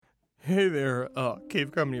Hey there,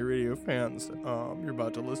 Cave Comedy Radio fans. You're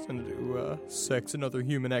about to listen to Sex and Other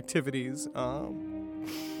Human Activities. My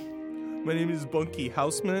name is Bunky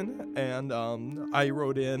Houseman, and I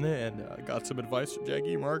wrote in and got some advice from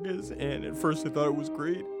Jackie Marcus, and at first I thought it was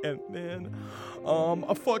great, and then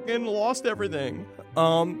I fucking lost everything.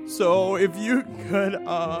 So if you could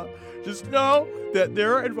just know that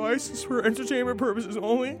their advice is for entertainment purposes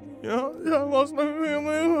only. You know, I lost my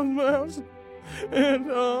family, I lost my house,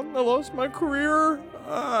 and I lost my career,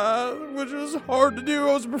 which was hard to do.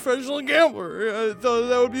 I was a professional gambler. I thought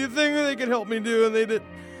that would be a thing that they could help me do, and they did.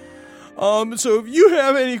 So if you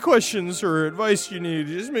have any questions or advice you need,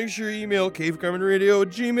 just make sure you email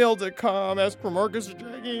cavecomedyradio@gmail.com, ask for Marcus or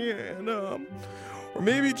Jackie, and or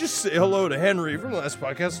maybe just say hello to Henry from the last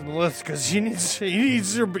podcast on the list, because he needs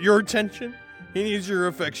your attention. He needs your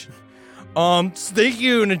affection. Thank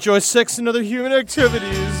you, and enjoy Sex and Other Human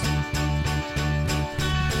Activities.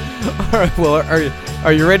 All right, well,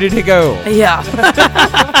 are you ready to go? Yeah.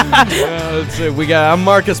 Let's see, I'm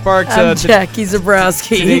Marcus Parks. I'm Jackie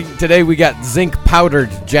Zabrowski. Today we got zinc powdered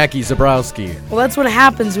Jackie Zabrowski. Well, that's what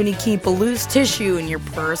happens when you keep a loose tissue in your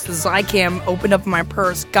purse. The Zycam opened up my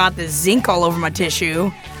purse, got the zinc all over my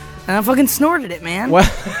tissue, and I fucking snorted it, man. What?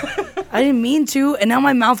 I didn't mean to, and now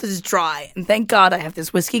my mouth is dry. And thank God I have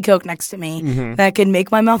this whiskey Coke next to me that can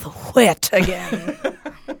make my mouth wet again.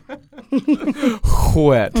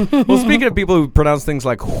 Wet. Well, speaking of people who pronounce things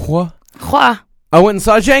like hua, Hua. I went and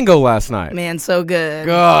saw Django last night. Man, so good.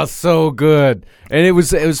 Oh, so good. And it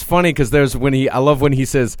was funny because I love when he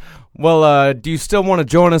says, well, do you still want to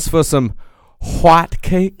join us for some white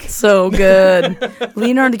cake? So good.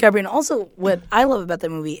 Leonardo DiCaprio. And also, what I love about that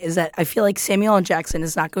movie is that I feel like Samuel L. Jackson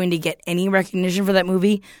is not going to get any recognition for that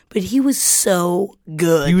movie, but he was so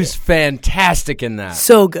good. He was fantastic in that.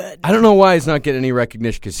 So good. I don't know why he's not getting any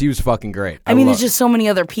recognition, because he was fucking great. I mean, there's just so many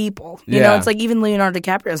other people. You know, Yeah. it's like even Leonardo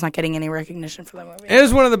DiCaprio is not getting any recognition for that movie. It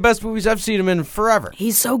was one of the best movies I've seen him in forever.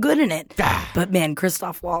 He's so good in it. Ah. But man,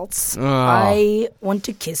 Christoph Waltz, Oh. I want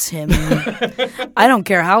to kiss him. I don't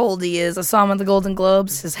care how old he is. I saw him at the Golden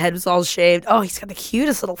Globes. His head was all shaved. Oh, he's got the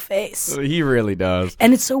cutest little face. He really does.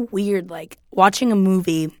 And it's so weird, like, watching a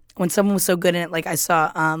movie when someone was so good in it. Like, I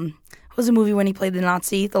saw, what was the movie when he played the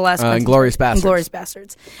Nazi? The last Inglourious Basterds. Inglourious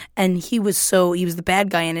Basterds. And he was the bad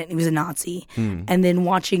guy in it, and he was a Nazi. And then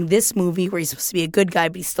watching this movie where he's supposed to be a good guy,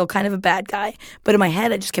 but he's still kind of a bad guy. But in my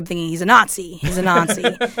head, I just kept thinking, he's a Nazi. He's a Nazi.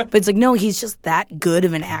 But it's like, no, he's just that good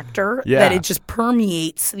of an actor that it just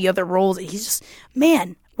permeates the other roles. He's just,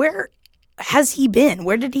 man, where has he been?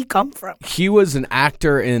 Where did he come from? He was an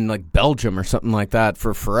actor in like Belgium or something like that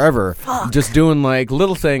for forever. Fuck. Just doing like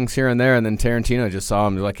little things here and there, and then Tarantino just saw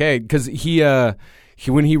him like, hey, because he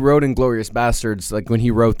when he wrote Inglourious Basterds, like when he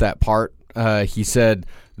wrote that part, he said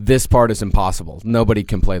this part is impossible. Nobody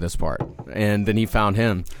can play this part, and then he found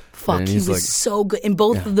him. Fuck, and he was like, so good in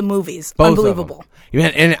both of the movies. both Unbelievable.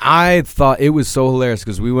 Man, and I thought it was so hilarious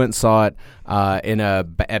because we went and saw it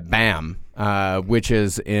at BAM. Which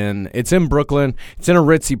is it's in Brooklyn. It's in a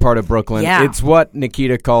ritzy part of Brooklyn. Yeah. It's what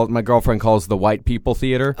my girlfriend calls the white people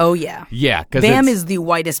theater. Oh, yeah. Yeah. BAM is the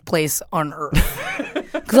whitest place on earth.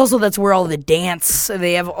 Because also that's where all the dance,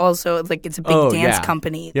 they have also, like, it's a big dance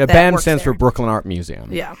company. Yeah, that BAM works stands there. for Brooklyn Art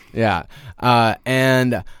Museum. Yeah. Yeah.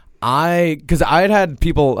 And because I had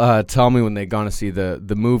people tell me when they'd gone to see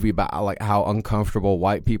the movie about like how uncomfortable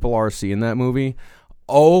white people are seeing that movie.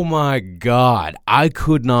 Oh my God. I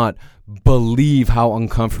could not believe how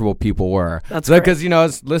uncomfortable people were. That's great. Because,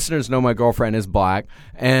 as listeners know, my girlfriend is black,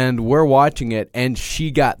 and we're watching it, and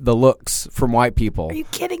she got the looks from white people. Are you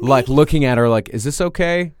kidding me? Like, looking at her like, is this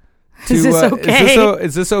okay? Is this okay?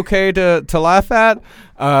 Is this okay to laugh at?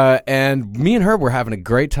 And me and her were having a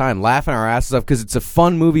great time laughing our asses off because it's a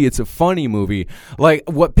fun movie. It's a funny movie. Like,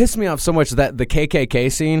 what pissed me off so much is that the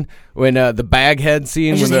KKK scene, when the baghead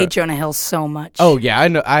scene. I just hate Jonah Hill so much. Oh, yeah, I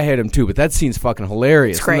know. I hate him too, but that scene's fucking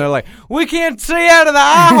hilarious. It's great. And they're like, we can't see out of the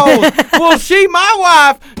eye hole. Well, my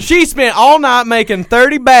wife, she spent all night making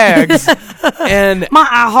 30 bags. And my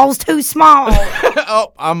eye hole's too small.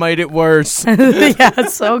 oh, I made it worse. Yeah,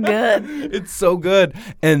 it's so good. It's so good.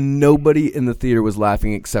 And nobody in the theater was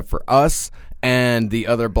laughing except for us and the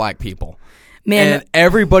other black people. Man, and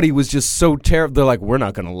everybody was just so terrible. They're like, we're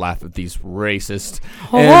not going to laugh at these racists.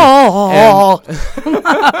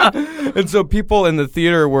 And so people in the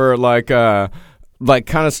theater were like kind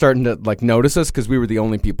of starting to like notice us because we were the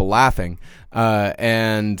only people laughing.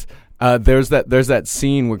 And there's that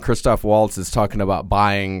scene where Christoph Waltz is talking about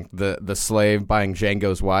buying the slave, buying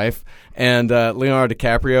Django's wife, and Leonardo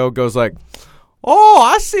DiCaprio goes like, oh,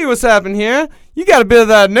 I see what's happening here. You got a bit of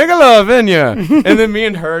that nigga love in you. And then me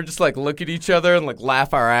and her just like look at each other and like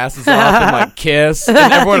laugh our asses off and like kiss. And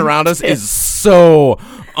everyone around us is so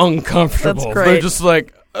uncomfortable. That's great. They're just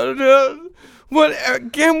like,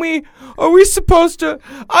 what can we? Are we supposed to?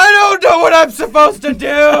 I don't know what I'm supposed to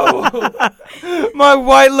do. My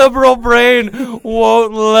white liberal brain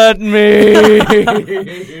won't let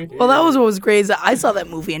me. Well, that was what was crazy. I saw that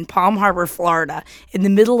movie in Palm Harbor, Florida, in the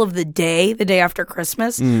middle of the day after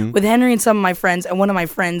Christmas, with Henry and some of my friends and one of my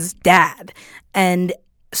friends' dad. And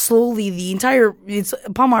slowly,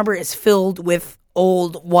 Palm Harbor is filled with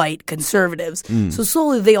old white conservatives. So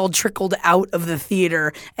slowly they all trickled out of the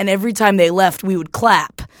theater, and every time they left we would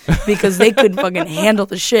clap because they couldn't fucking handle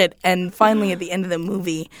the shit. And finally at the end of the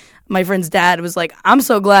movie, my friend's dad was like, I'm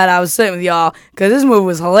so glad I was sitting with y'all because this movie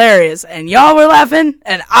was hilarious and y'all were laughing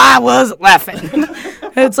and I was laughing.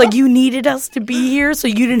 It's like you needed us to be here so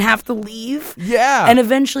you didn't have to leave. Yeah. And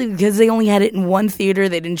eventually, because they only had it in one theater,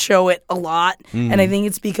 they didn't show it a lot. And I think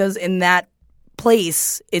it's because in that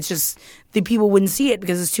place, it's just the people wouldn't see it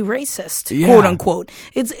because it's too racist, quote unquote.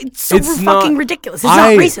 It's so fucking ridiculous. It's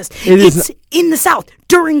not racist. It's in the South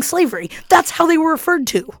during slavery. That's how they were referred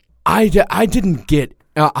to. I didn't get.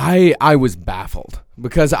 I was baffled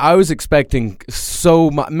because I was expecting so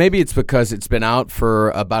much. Maybe it's because it's been out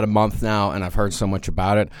for about a month now and I've heard so much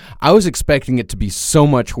about it. I was expecting it to be so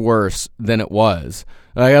much worse than it was.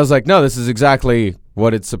 Like, I was like, no, this is exactly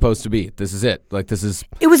what it's supposed to be. This is it. Like, this is.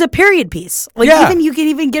 It was a period piece. Like, even you can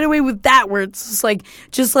even get away with that, where it's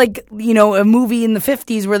just like a movie in the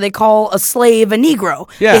 50s where they call a slave a Negro.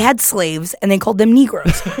 Yeah. They had slaves and they called them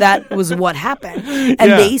Negroes. That was what happened.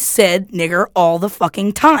 And they said nigger all the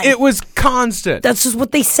fucking time. It was constant. That's just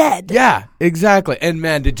what they said. Yeah, exactly. And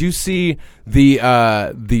man, did you see the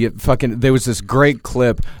fucking? There was this great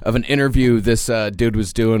clip of an interview this dude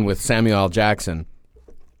was doing with Samuel L. Jackson.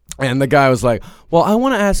 And the guy was like, well, I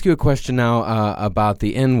want to ask you a question now about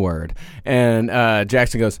the N-word. And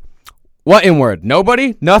Jackson goes, what N-word?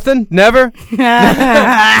 Nobody? Nothing? Never?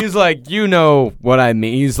 He's like, you know what I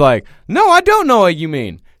mean. He's like, no, I don't know what you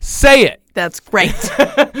mean. Say it. That's great.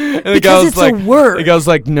 Because it's a word. He goes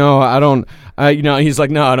like, no, I don't. He's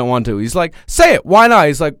like, no, I don't want to. He's like, say it. Why not?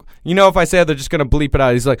 He's like, if I say it, they're just going to bleep it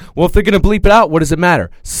out. He's like, well, if they're going to bleep it out, what does it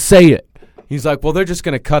matter? Say it. He's like, well, they're just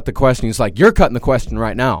going to cut the question. He's like, you're cutting the question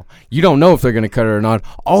right now. You don't know if they're going to cut it or not.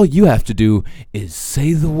 All you have to do is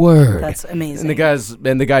say the word. That's amazing.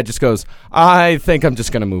 And the guy just goes, I think I'm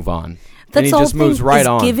just going to move on. That's and he the just whole moves thing, right is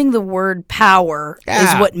on. Giving the word power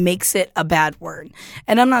is what makes it a bad word.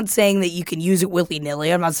 And I'm not saying that you can use it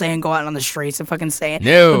willy-nilly. I'm not saying go out on the streets and fucking say it.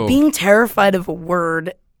 No. But being terrified of a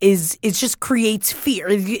word it just creates fear.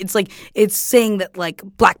 It's like it's saying that like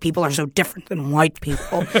black people are so different than white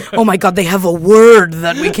people. Oh my God, they have a word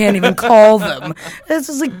that we can't even call them. It's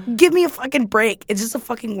just like, give me a fucking break. It's just a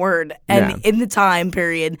fucking word. And in the time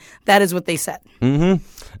period, that is what they said. Mm-hmm.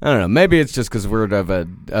 I don't know. Maybe it's just because we're of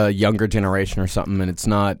a younger generation or something, and it's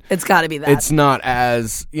not. It's got to be that. It's not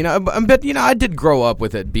as but I did grow up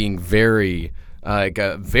with it being very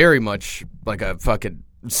very much like a fucking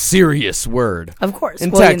serious word. Of course. In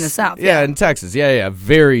in the South. Yeah, in Texas. Yeah.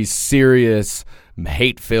 Very serious,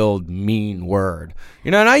 hate-filled, mean word.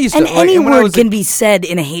 And I used to. Any word can be said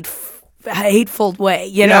in a hateful way.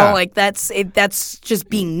 You know, like that's just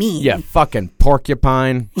being mean. Yeah, fucking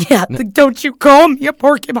porcupine. Yeah, don't you call me a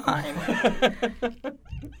porcupine.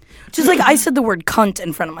 Just like I said the word cunt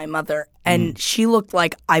in front of my mother, and she looked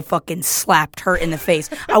like I fucking slapped her in the face.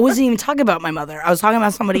 I wasn't even talking about my mother. I was talking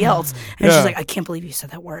about somebody else. And she's like, I can't believe you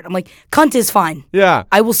said that word. I'm like, cunt is fine. Yeah.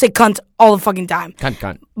 I will say cunt all the fucking time.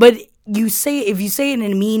 Cunt. But if you say it in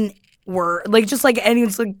a mean word, like just like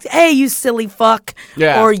anyone's like, hey, you silly fuck.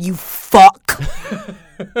 Yeah. Or you fuck.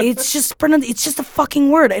 It's just a fucking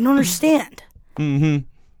word. I don't understand. Mm-hmm.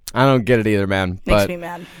 I don't get it either, man. Makes me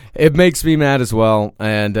mad. It makes me mad as well,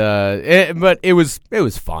 and but it was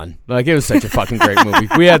fun. Like, it was such a fucking great movie.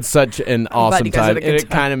 We had such an awesome time, and it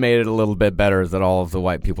kind of made it a little bit better that all of the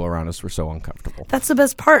white people around us were so uncomfortable. That's the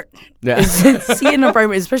best part. Yeah. Seeing a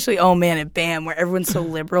primary, especially at BAM, where everyone's so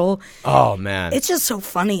liberal. Oh man, it's just so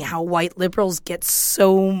funny how white liberals get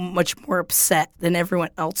so much more upset than everyone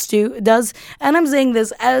else does. And I'm saying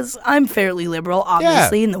this as I'm fairly liberal,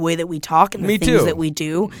 obviously, in the way that we talk and the things that we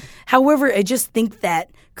do. However, I just think that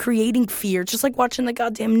creating fear, just like watching the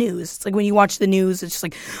goddamn news. It's like when you watch the news, it's just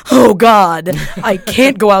like, oh God, I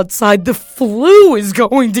can't go outside. The flu is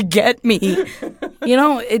going to get me.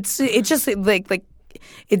 It's just like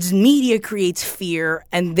it's media creates fear,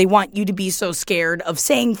 and they want you to be so scared of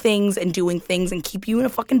saying things and doing things and keep you in a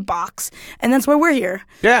fucking box. And that's why we're here.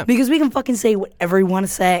 Yeah. Because we can fucking say whatever we want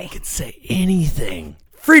to say. You can say anything.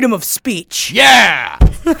 Freedom of speech. Yeah.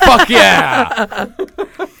 Fuck yeah.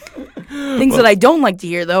 Things that I don't like to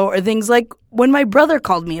hear, though, are things like when my brother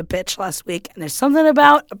called me a bitch last week, and there's something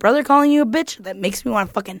about a brother calling you a bitch that makes me want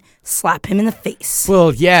to fucking slap him in the face.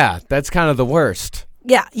 Well, yeah, that's kind of the worst.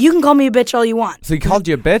 Yeah, you can call me a bitch all you want. So he called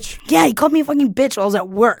you a bitch? Yeah, he called me a fucking bitch while I was at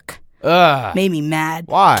work. Ugh. Made me mad.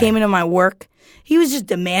 Why? Came into my work. He was just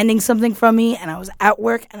demanding something from me, and I was at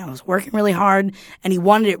work, and I was working really hard, and he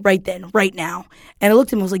wanted it right then, right now. And I looked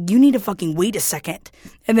at him and was like, you need to fucking wait a second.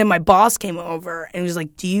 And then my boss came over, and he was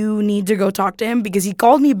like, do you need to go talk to him? Because he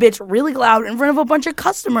called me a bitch really loud in front of a bunch of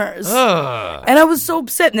customers. Ugh. And I was so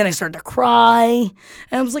upset, and then I started to cry.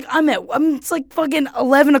 And I was like, it's like fucking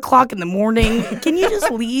 11 o'clock in the morning. Can you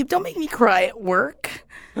just leave? Don't make me cry at work.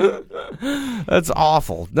 That's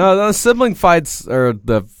awful. No, sibling fights are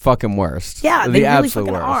the fucking worst. Yeah, the they really absolute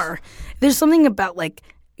fucking worst. are. There's something about like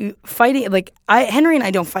fighting. Like Henry and I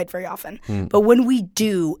don't fight very often, but when we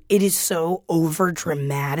do, it is so over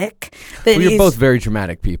dramatic. That Well, you're both very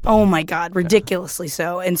dramatic people. Oh my God, ridiculously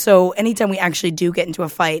so. And so anytime we actually do get into a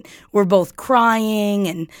fight, we're both crying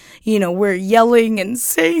and, we're yelling and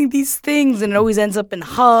saying these things, and it always ends up in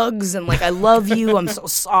hugs and like, I love you, I'm so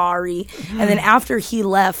sorry. And then after he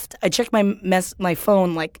left, I checked my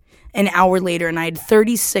phone like an hour later, and I had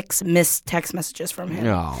 36 missed text messages from him.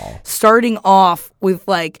 Oh. Starting off with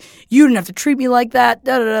like, you didn't have to treat me like that,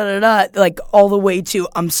 da da da da da, like all the way to,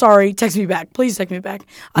 I'm sorry, text me back, please text me back.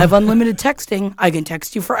 I have unlimited texting. I can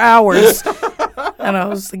text you for hours. And I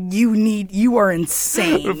was like, you are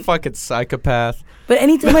insane. What a fucking psychopath. But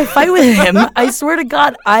anytime I fight with him, I swear to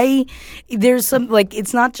God, there's some, like,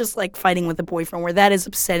 it's not just like fighting with a boyfriend where that is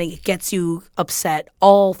upsetting. It gets you upset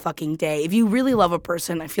all fucking day. If you really love a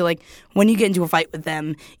person, I feel like when you get into a fight with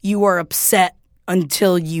them, you are upset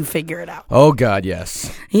until you figure it out. Oh, God,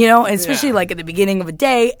 yes. Especially like at the beginning of a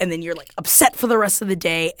day, and then you're like upset for the rest of the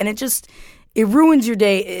day, and it ruins your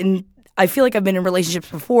day. And I feel like I've been in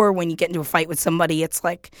relationships before when you get into a fight with somebody, it's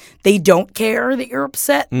like they don't care that you're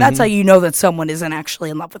upset. Mm-hmm. That's how you know that someone isn't actually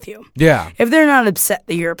in love with you. Yeah. If they're not upset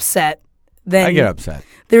that you're upset, then I get upset.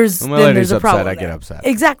 There's a problem. I get upset.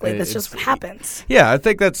 Exactly. That's just what happens. Yeah, I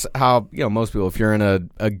think that's how, most people, if you're in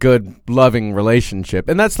a good, loving relationship,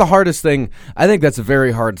 and that's the hardest thing, I think that's a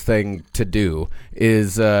very hard thing to do,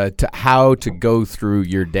 is how to go through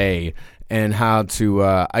your day and how to,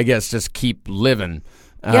 I guess, just keep living.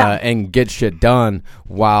 And get shit done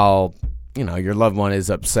while, your loved one is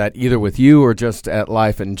upset either with you or just at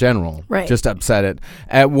life in general. Right. Just upset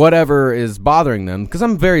at whatever is bothering them. Because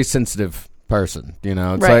I'm a very sensitive person, It's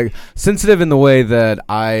right. like sensitive in the way that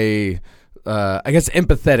I guess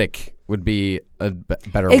empathetic would be a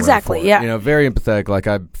better Exactly, word for it. yeah. Very empathetic, like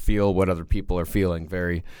I feel what other people are feeling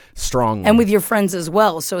very strongly. And with your friends as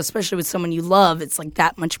well. So especially with someone you love, it's like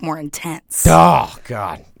that much more intense. Oh,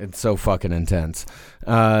 God. It's so fucking intense.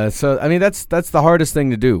 So, I mean, that's the hardest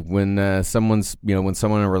thing to do when someone's, when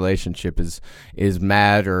someone in a relationship is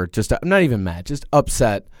mad or just, not even mad, just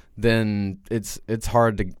upset, then it's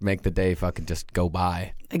hard to make the day fucking just go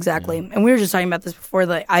by. Exactly. And we were just talking about this before,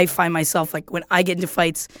 that I find myself, like, when I get into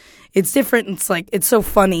fights, it's different. It's like, it's so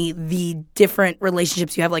funny, the different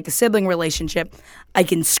relationships you have, like a sibling relationship. I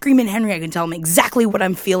can scream at Henry, I can tell him exactly what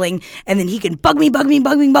I'm feeling, and then he can bug me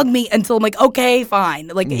until I'm like, okay, fine.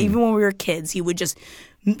 Like, even when we were kids, he would just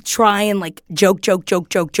try and like joke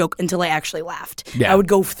until I actually laughed. Yeah. I would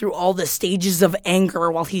go through all the stages of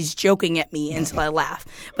anger while he's joking at me until I laugh.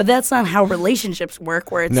 But that's not how relationships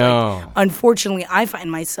work, where it's like, unfortunately, I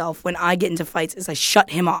find myself when I get into fights is I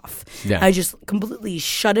shut him off. Yeah. I just completely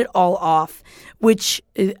shut it all off, which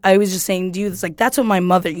I was just saying to you, it's like, that's what my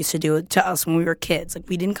mother used to do to us when we were kids. Like,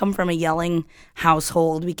 we didn't come from a yelling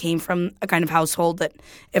household. We came from a kind of household that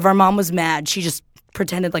if our mom was mad, she just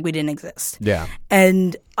pretended like we didn't exist. Yeah.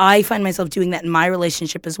 And I find myself doing that in my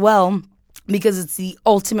relationship as well, because it's the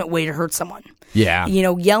ultimate way to hurt someone. Yeah.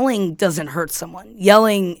 Yelling doesn't hurt someone.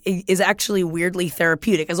 Yelling is actually weirdly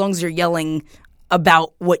therapeutic, as long as you're yelling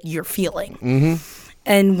about what you're feeling. Mm-hmm.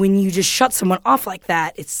 And when you just shut someone off like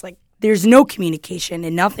that, it's like there's no communication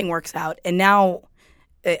and nothing works out. And now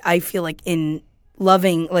I feel like in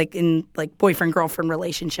loving, like in like boyfriend-girlfriend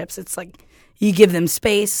relationships, it's like you give them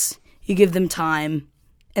space, you give them time,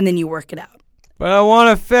 and then you work it out. But I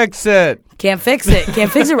want to fix it. Can't fix it.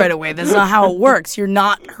 Can't fix it right away. That's not how it works. You're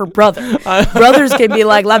not her brother. Brothers can be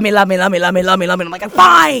like, love me, love me, love me, love me, love me, love me. I'm like,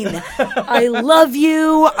 fine. I love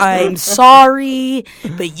you. I'm sorry.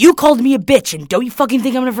 But you called me a bitch, and don't you fucking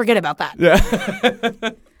think I'm going to forget about that. Yeah.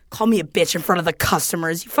 Call me a bitch in front of the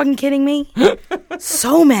customers. You fucking kidding me?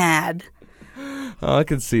 So mad. Oh, I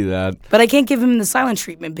can see that. But I can't give him the silent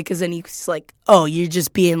treatment because then he's like, oh, you're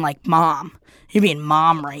just being like mom. You're being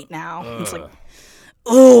mom right now. It's like,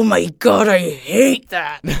 oh my God, I hate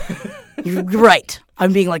that. You're right.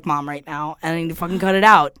 I'm being like mom right now, and I need to fucking cut it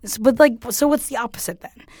out. So what's the opposite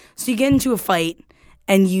then? So you get into a fight,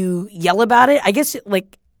 and you yell about it. I guess,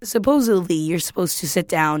 like, supposedly you're supposed to sit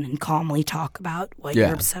down and calmly talk about what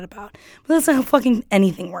you're upset about. But that's not how fucking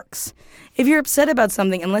anything works. If you're upset about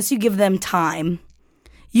something, unless you give them time,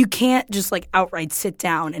 you can't just, like, outright sit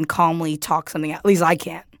down and calmly talk something out. At least I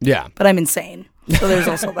can't. Yeah. But I'm insane. So there's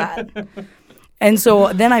also that. And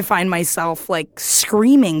so then I find myself, like,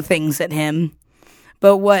 screaming things at him.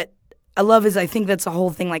 But what I love is I think that's the whole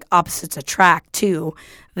thing, like, opposites attract, too,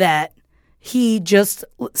 that he just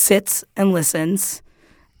sits and listens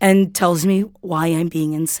and tells me why I'm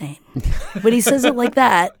being insane. But he says it like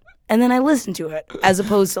that, and then I listen to it, as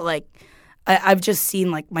opposed to, like, I've just seen,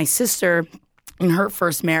 like, my sister in her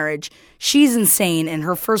first marriage, she's insane, and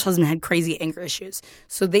her first husband had crazy anger issues.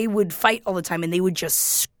 So they would fight all the time, and they would just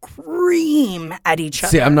scream at each other.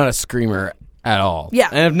 See, I'm not a screamer at all. Yeah.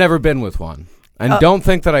 And I've never been with one. And don't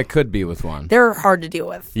think that I could be with one. They're hard to deal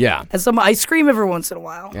with. Yeah. As I scream every once in a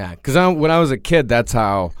while. Yeah, because when I was a kid, that's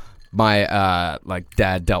how my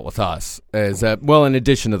dad dealt with us. Is that, well, in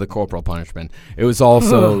addition to the corporal punishment, it was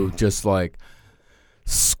also just like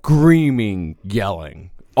screaming, yelling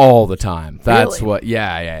all the time. That's really? what.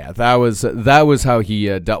 Yeah. That was how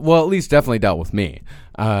he dealt. Well, at least definitely dealt with me.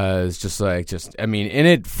 It's just I mean, in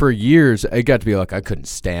it for years, it got to be like I couldn't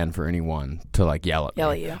stand for anyone to like yell at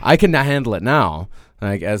me. You. I can handle it now,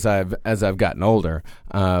 like as I've gotten older.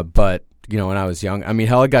 But you know, when I was young, I mean,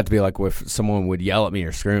 hell, it got to be like if someone would yell at me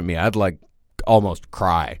or scream at me, I'd like almost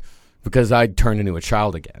cry because I'd turn into a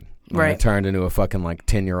child again. Right. I turned into a fucking like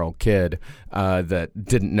 10-year-old kid that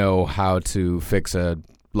didn't know how to fix a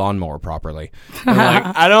lawnmower properly. I'm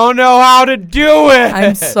like, I don't know how to do it.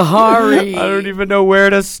 I'm sorry. I don't even know where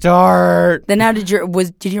to start. Then how did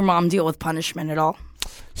your mom deal with punishment at all?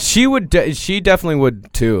 She definitely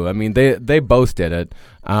would too. I mean, they both did it,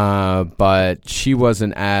 but she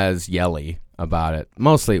wasn't as yelly about it.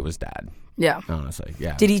 Mostly it was dad. Yeah. Honestly,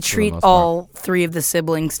 yeah. Did he treat all three of the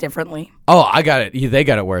siblings differently? Oh, I got it. They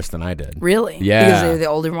got it worse than I did. Really? Yeah. Because they were the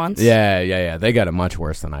older ones? Yeah. They got it much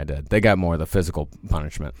worse than I did. They got more of the physical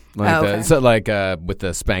punishment. With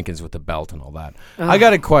the spankings with the belt and all that. Ugh. I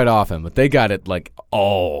got it quite often, but they got it like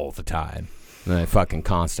all the time. Fucking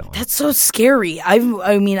constantly. That's so scary.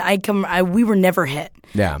 We were never hit.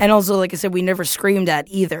 Yeah. And also, like I said, we never screamed at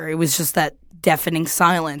either. It was just that deafening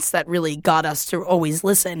silence that really got us to always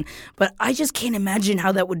listen. But I just can't imagine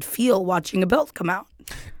how that would feel watching a belt come out.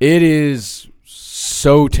 It is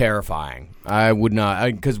so terrifying. I would not,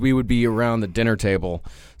 because we would be around the dinner table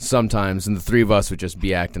sometimes, and the three of us would just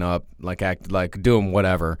be acting up, doing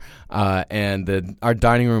whatever. And our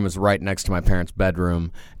dining room is right next to my parents'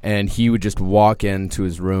 bedroom, and he would just walk into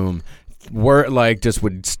his room. Just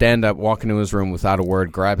would stand up, walk into his room without a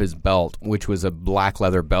word, grab his belt, which was a black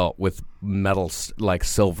leather belt with metal, like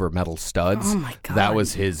silver metal studs. Oh my God. That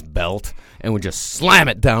was his belt, and would just slam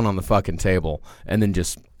it down on the fucking table, and then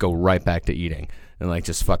just go right back to eating, and like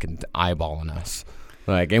just fucking eyeballing us.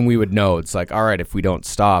 And we would know, it's like, all right, if we don't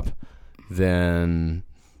stop, then...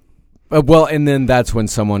 and then that's when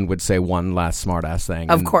someone would say one last smart-ass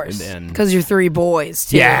thing. Of course, because you're three boys,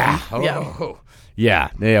 too. Yeah.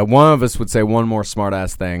 Yeah. One of us would say one more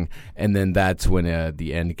smart-ass thing, and then that's when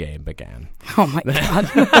the end game began. Oh, my God.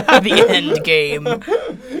 The end game.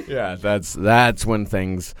 Yeah, that's when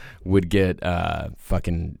things would get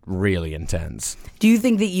fucking really intense. Do you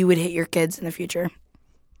think that you would hit your kids in the future?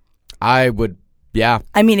 I would, yeah.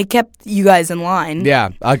 I mean, it kept you guys in line. Yeah,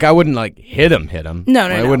 like I wouldn't like hit him. No.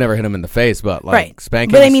 I would never hit him in the face, but like right.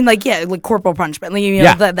 spanking. But I mean, like, yeah, like corporal punishment, like, you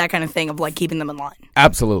know, that kind of thing of like keeping them in line.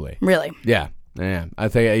 Absolutely. Really? Yeah. I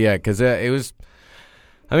think because it was.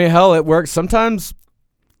 I mean, hell, it works. Sometimes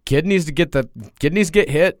kid needs to get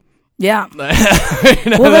hit. Yeah.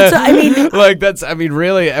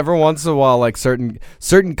 Really, every once in a while, like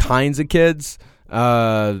certain kinds of kids,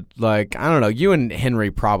 like I don't know, you and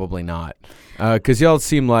Henry probably not, because y'all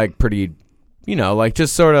seem like pretty, like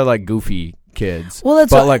just sort of like goofy kids. Well,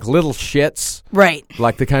 like little shits, right?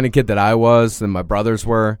 Like the kind of kid that I was and my brothers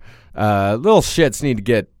were. Little shits need to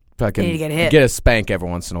get fucking need to get hit. get a spank every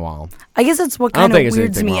once in a while. I guess that's what I don't kind of think there's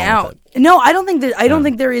weirds anything me wrong out. with No, I don't think that. I don't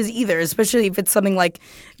think there is either. Especially if it's something like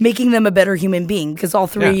making them a better human being. Because all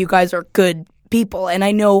three of you guys are good people, and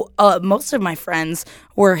I know most of my friends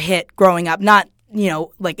were hit growing up. Not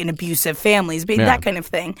like in abusive families, but that kind of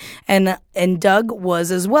thing. And Doug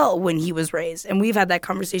was as well when he was raised. And we've had that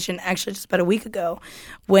conversation actually just about a week ago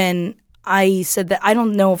when I said that I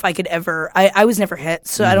don't know if I could ever – I was never hit,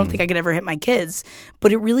 so I don't think I could ever hit my kids.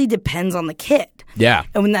 But it really depends on the kid. Yeah.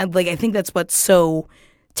 And when that, I think that's what's so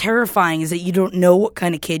terrifying is that you don't know what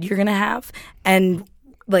kind of kid you're going to have. And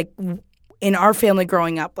in our family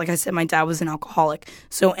growing up, like I said, my dad was an alcoholic.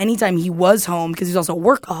 So anytime he was home, because he's also a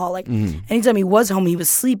workaholic, anytime he was home, he was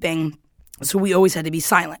sleeping. So we always had to be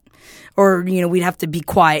silent. Or, we'd have to be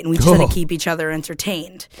quiet, and we just had to keep each other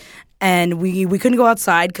entertained. And we couldn't go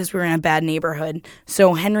outside because we were in a bad neighborhood.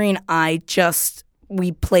 So Henry and I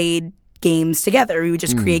we played games together. We would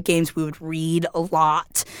just create games. We would read a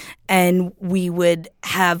lot. And we would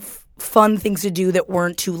have fun things to do that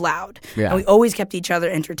weren't too loud. Yeah. And we always kept each other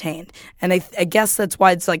entertained. And I guess that's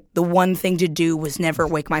why it's the one thing to do was never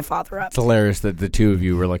wake my father up. It's hilarious that the two of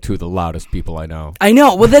you were two of the loudest people I know. I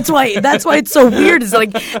know. Well, that's why it's so weird. Is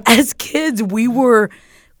as kids, we were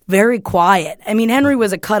very quiet. I mean, Henry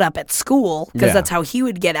was a cut up at school because that's how he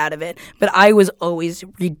would get out of it. But I was always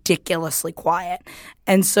ridiculously quiet.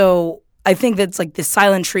 And so I think that's the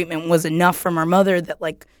silent treatment was enough from our mother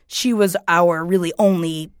that she was our really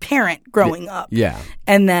only parent growing up. Yeah.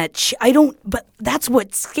 And that but that's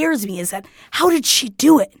what scares me is that how did she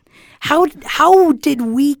do it? How did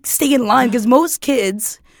we stay in line? Because most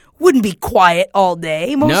kids wouldn't be quiet all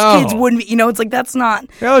day. Most kids wouldn't be, it's that's not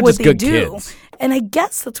what just they good do. Kids. And I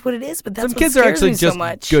guess that's what it is, but that's Some what kids scares are actually me just so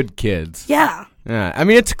much. good kids. Yeah. Yeah. I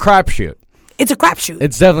mean, it's a crapshoot. It's a crapshoot.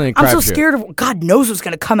 It's definitely a crapshoot. I'm so scared of God knows what's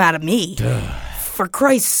going to come out of me. For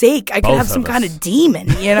Christ's sake, I could have some kind of demon,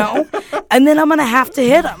 and then I'm going to have to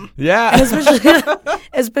hit him. Yeah. And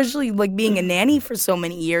especially being a nanny for so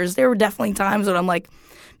many years, there were definitely times when I'm like,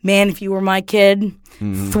 man, if you were my kid,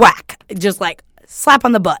 thwack, just slap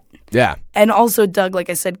on the butt. Yeah. And also Doug, like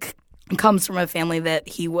I said, comes from a family that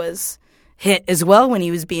he was hit as well when he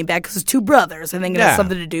was being bad because it's two brothers. I think it has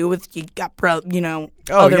something to do with you got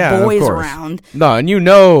other boys around. No, and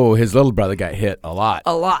his little brother got hit a lot.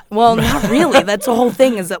 A lot. Well, not really. That's the whole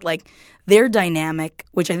thing is that their dynamic,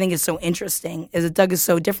 which I think is so interesting, is that Doug is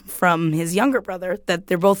so different from his younger brother that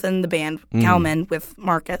they're both in the band, Cowmen, with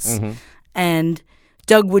Marcus. And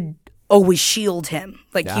Doug would always shield him.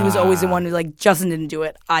 He was always the one who Justin didn't do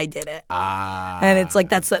it, I did it. And it's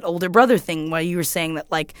that's that older brother thing why you were saying that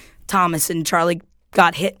Thomas and Charlie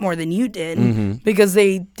got hit more than you did because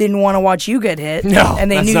they didn't want to watch you get hit. No, and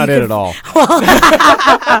they that's knew not it at all.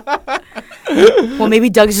 Well, maybe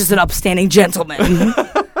Doug's just an upstanding gentleman.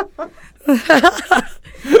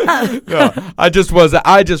 No, I just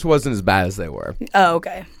wasn't as bad as they were. Oh,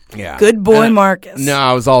 okay. Yeah. Good boy, Marcus. No,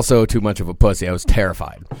 I was also too much of a pussy. I was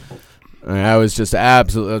terrified. I was just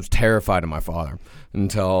absolutely terrified of my father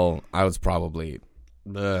until I was probably,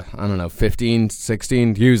 15,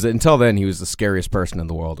 16. Until then, he was the scariest person in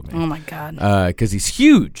the world to me. Oh, my God. Because he's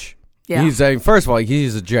huge. Yeah. First of all,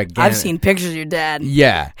 he's a gigantic. I've seen pictures of your dad.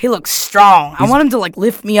 Yeah. He looks strong. I want him to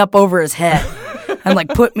lift me up over his head and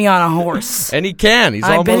put me on a horse. And he can. He's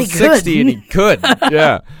I bet almost he could. 60 and he could.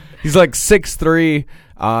 Yeah. He's 6'3".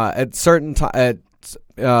 At certain time,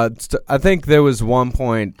 I think there was one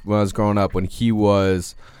point when I was growing up when he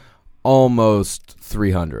was almost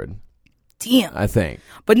 300. Damn. I think.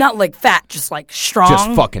 But not fat, just strong.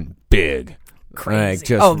 Just fucking big.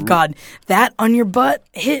 Crazy. Oh, God. That on your butt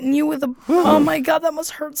hitting you with a... Oh, my God. That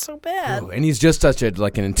must hurt so bad. And he's just such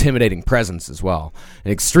an intimidating presence as well.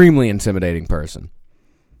 An extremely intimidating person.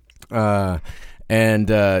 Thomas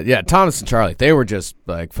and Charlie, they were just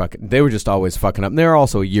fucking. They were just always fucking up. And they were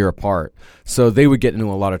also a year apart, so they would get into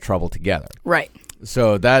a lot of trouble together. Right.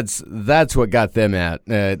 So that's what got them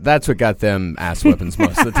that's what got them ass whippings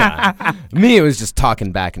most of the time. Me, it was just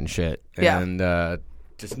talking back and shit, and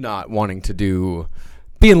just not wanting to do,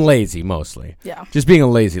 being lazy mostly. Yeah. Just being a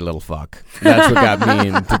lazy little fuck. That's what got me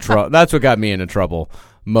into trouble. That's what got me into trouble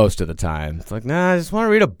most of the time. It's nah, I just want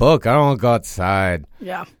to read a book. I don't want to go outside.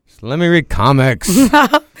 Yeah. Let me read comics.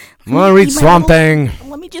 I want to read Somethin.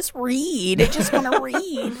 Let me just read. I just want to read.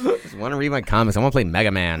 I just want to read my comics. I want to play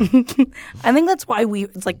Mega Man. I think that's why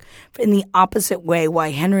it's in the opposite way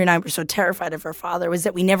why Henry and I were so terrified of our father was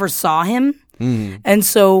that we never saw him. Mm-hmm. And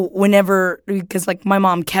so because my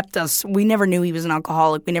mom kept us, we never knew he was an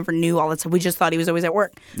alcoholic. We never knew all that stuff. We just thought he was always at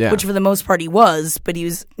work, which for the most part he was, but he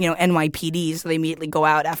was, NYPD, so they immediately go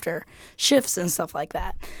out after shifts and stuff like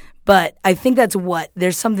that. But I think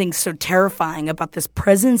there's something so terrifying about this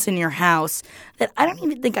presence in your house that I don't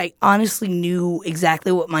even think I honestly knew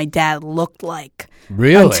exactly what my dad looked like.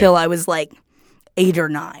 Really? Until I was like 8 or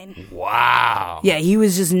 9. Wow. Yeah, he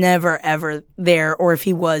was just never, ever there. Or if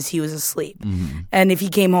he was asleep. Mm-hmm. And if he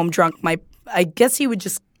came home drunk, I guess he would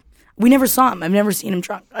just... We never saw him. I've never seen him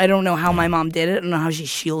drunk. I don't know how my mom did it. I don't know how she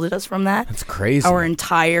shielded us from that. That's crazy. Our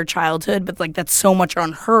entire childhood. But like that's so much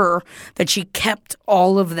on her that she kept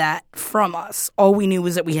all of that from us. All we knew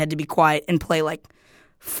was that we had to be quiet and play like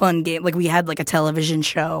fun game. Like we had like a television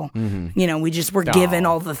show. Mm-hmm. You know, we just were given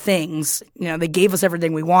all the things. You know, they gave us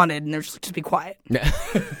everything we wanted and they're just be quiet.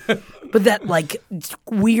 But that like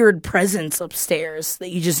weird presence upstairs that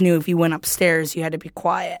you just knew if you went upstairs you had to be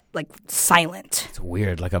quiet, like silent. It's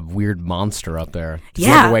weird, like a weird monster up there. Did Yeah.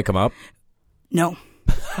 you ever wake him up? No.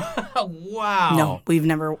 Wow. No, we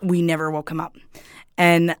never woke him up.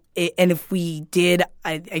 And if we did,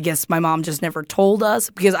 I guess my mom just never told us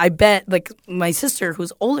because I bet like my sister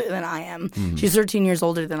who's older than I am, she's 13 years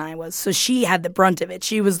older than I was. So she had the brunt of it.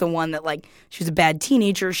 She was the one that like, she was a bad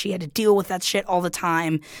teenager. She had to deal with that shit all the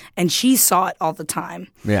time and she saw it all the time.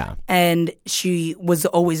 Yeah. And she was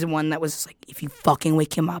always the one that was just like, if you fucking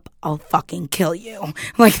wake him up, I'll fucking kill you.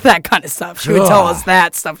 Like that kind of stuff. She would tell us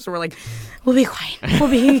that stuff. So we're like, we'll be quiet. We'll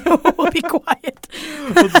be quiet.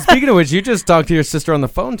 Well, speaking of which, you just talked to your sister on the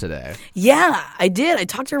phone today. Yeah, I did. I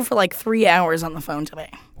talked to her for like 3 hours on the phone today.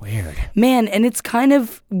 Weird. Man, and it's kind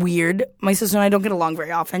of weird. My sister and I don't get along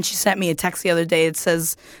very often. She sent me a text the other day. It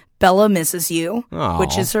says, Bella misses you,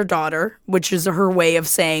 which is her daughter, which is her way of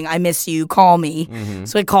saying, I miss you, call me. Mm-hmm.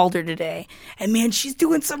 So I called her today. And man, she's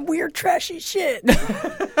doing some weird, trashy shit.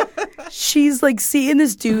 She's like seeing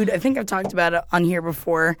this dude, I think I've talked about it on here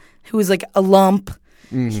before, who is like a lump.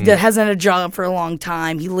 Mm-hmm. He hasn't had a job for a long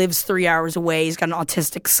time. He lives 3 hours away. He's got an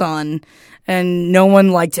autistic son. And no one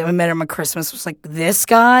liked him. I met him at Christmas. It was like, this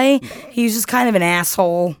guy? He's just kind of an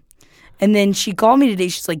asshole. And then she called me today.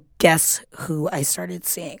 She's like, guess who I started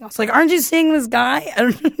seeing? I was like, aren't you seeing this guy? I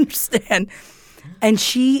don't understand. And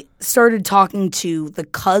she started talking to the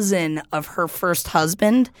cousin of her first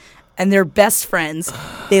husband. And they're best friends.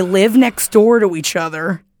 They live next door to each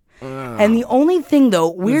other. And the only thing,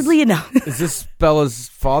 though, weirdly enough... Is this Bella's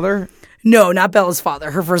father? No, not Bella's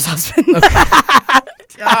father. Her first husband.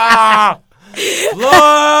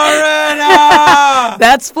 Florida!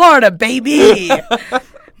 That's Florida, baby.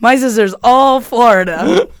 My sister's all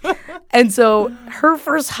Florida. And so her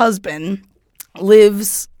first husband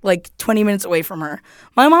lives like 20 minutes away from her.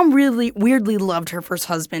 My mom really weirdly loved her first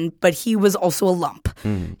husband, but he was also a lump.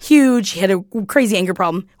 Huge, he had a crazy anger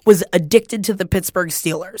problem, was addicted to the Pittsburgh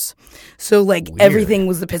Steelers. So like everything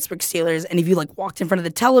was the Pittsburgh Steelers, and if you like walked in front of the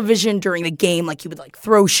television during the game, like he would like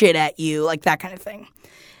throw shit at you, like that kind of thing.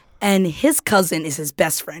 And his cousin is his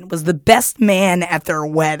best friend, was the best man at their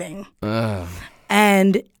wedding.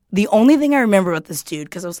 And the only thing I remember about this dude,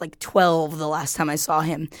 because I was like 12 the last time I saw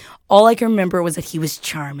him, all I can remember was that he was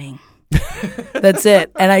charming. That's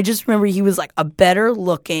it. And I just remember he was like a better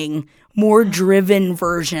looking, more driven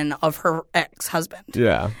version of her ex-husband.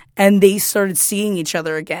 Yeah. And they started seeing each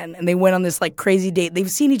other again. And they went on this like crazy date.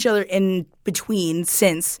 They've seen each other in between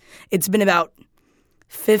since. It's been about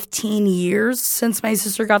 15 years since my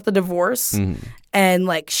sister got the divorce. Mm-hmm. And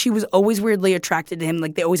like she was always weirdly attracted to him.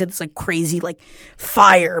 Like they always had this like crazy like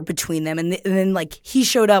fire between them. And then like he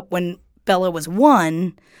showed up when Bella was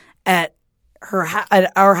 1 at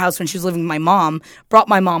at our house when she was living with my mom. Brought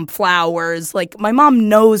my mom flowers. Like my mom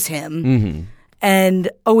knows him and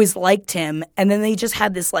always liked him. And then they just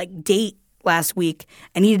had this like date last week,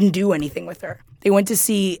 and he didn't do anything with her. They went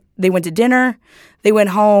to dinner. They went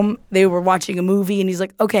home. They were watching a movie, and he's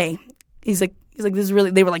like, okay. He's like, this is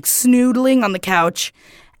really. They were like snoodling on the couch,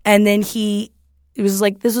 and then he was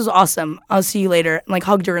like, this is awesome. I'll see you later, and like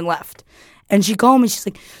hugged her and left. And she called me. She's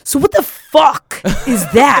like, so what the fuck is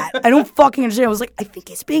that? I don't fucking understand. I was like, I think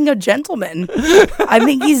he's being a gentleman. I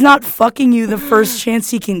think he's not fucking you the first chance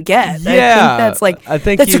he can get. Yeah, I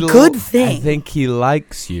think that's a good thing. I think he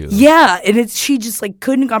likes you. Yeah, and she just like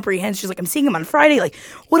couldn't comprehend. She's like, I'm seeing him on Friday. Like,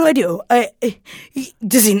 what do I do?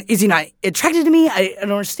 Is he not attracted to me? I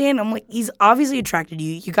don't understand. I'm like, he's obviously attracted to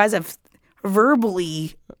you. You guys have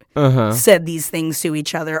verbally said these things to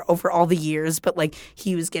each other over all the years, but like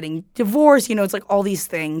he was getting divorced, it's like all these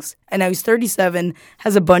things. And now he's 37,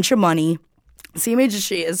 has a bunch of money, same age as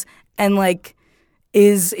she is, and like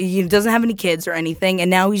doesn't have any kids or anything,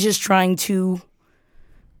 and now he's just trying to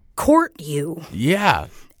court you. Yeah.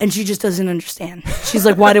 And she just doesn't understand. She's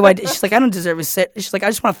like, why do I? She's like, I don't deserve a sit. She's like, I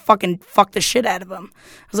just want to fucking fuck the shit out of him.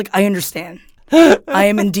 I was like, I understand. I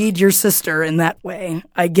am indeed your sister in that way.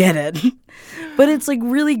 I get it. But it's like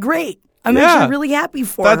really great. I'm actually really happy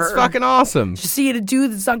for her. That's fucking awesome. To see a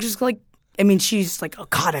dude that's not just like, I mean, she's like, oh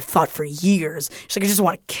God, I've thought for years. She's like, I just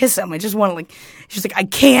want to kiss him. I just want to like, she's like, I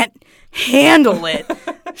can't handle it.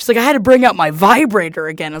 She's like, I had to bring out my vibrator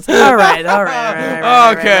again. I was like, all right.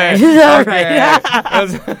 Okay. All right.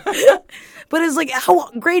 But it's like,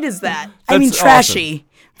 how great is that? I mean, trashy. Awesome.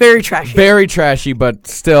 Very trashy. Very trashy, but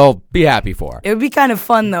still be happy for her. It would be kind of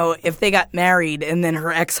fun, though, if they got married and then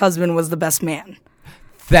her ex-husband was the best man.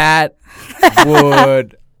 That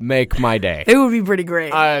would make my day. It would be pretty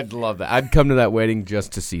great. I'd love that. I'd come to that wedding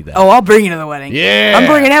just to see that. Oh, I'll bring you to the wedding. Yeah. I'm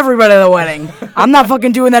bringing everybody to the wedding. I'm not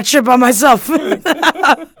fucking doing that shit by myself.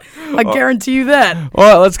 I guarantee you that.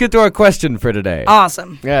 Well, let's get to our question for today.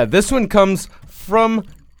 Awesome. Yeah, this one comes from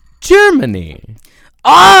Germany.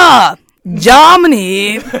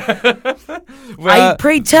 Germany. I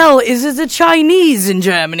pray tell, is it the Chinese in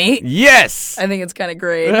Germany? Yes. I think it's kind of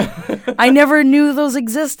great. I never knew those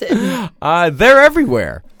existed. They're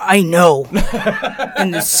everywhere. I know.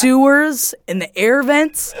 In the sewers, in the air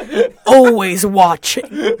vents, always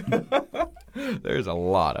watching. There's a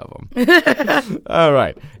lot of them. All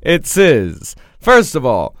right. It says, first of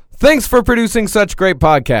all, thanks for producing such great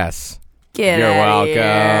podcasts. You're welcome.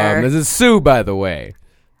 Here. This is Sue, by the way.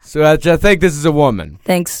 So I think this is a woman.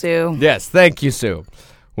 Thanks, Sue. Yes, thank you, Sue.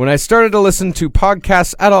 When I started to listen to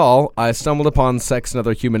podcasts at all, I stumbled upon Sex and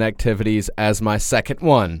Other Human Activities as my second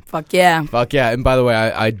one. Fuck yeah. Fuck yeah. And by the way,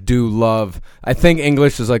 I do love, I think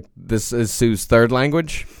English is like, this is Sue's third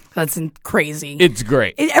language. That's crazy. It's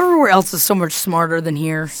great. Everywhere else is so much smarter than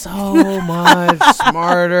here. So much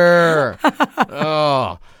smarter.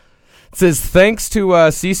 Oh. It says, thanks to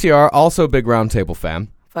CCR, also a big Roundtable fan.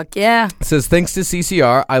 Fuck yeah. It says, thanks to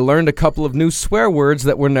CCR, I learned a couple of new swear words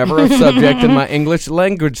that were never a subject in my English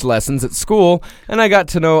language lessons at school, and I got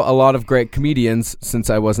to know a lot of great comedians since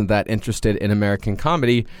I wasn't that interested in American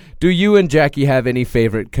comedy. Do you and Jackie have any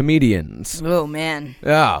favorite comedians? Oh, man.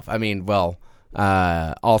 Yeah, I mean, well,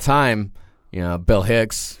 all time, Bill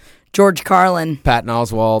Hicks. George Carlin. Patton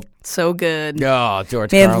Oswalt. So good. Oh,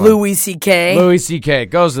 George Man, Carlin. Louis C.K. Louis C.K.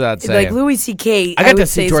 goes without saying. Like, Louis C.K. I got to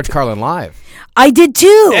see George Carlin live. I did,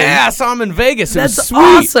 too. Yeah, I saw him in Vegas. It was That's sweet.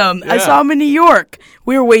 awesome. Yeah. I saw him in New York.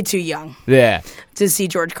 We were way too young. Yeah. To see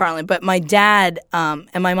George Carlin. But my dad and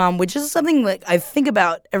my mom, which is something like I think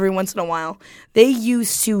about every once in a while, they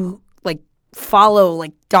used to follow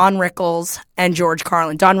like Don Rickles and George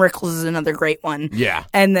Carlin. Don Rickles is another great one. Yeah.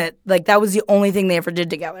 And that was the only thing they ever did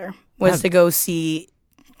together was to go see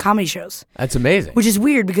comedy shows. That's amazing. Which is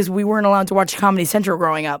weird because we weren't allowed to watch Comedy Central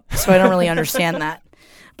growing up, so I don't really understand that.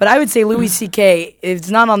 But I would say Louis C.K.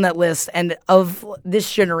 is not on that list, and of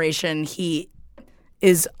this generation, he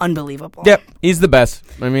is unbelievable. Yep, he's the best.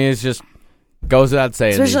 I mean, it's just goes without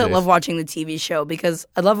saying. Especially I love watching the TV show because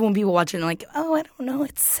I love when people watch it and like, oh, I don't know,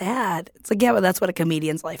 it's sad. It's like, yeah, but that's what a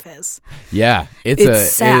comedian's life is. Yeah, it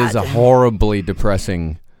is a horribly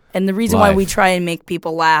depressing. And the reason why we try and make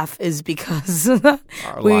people laugh is because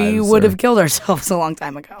we would have killed ourselves a long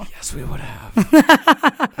time ago. Yes, we would have.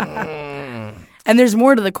 And there's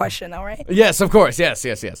more to the question, though, right? Yes, of course. Yes.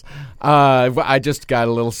 I just got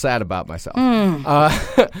a little sad about myself.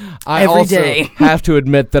 I Every day. have to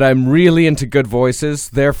admit that I'm really into good voices.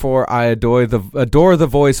 Therefore, I adore the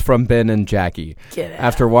voice from Ben and Jackie.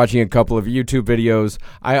 After watching a couple of YouTube videos,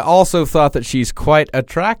 I also thought that she's quite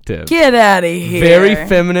attractive. Get out of here. Very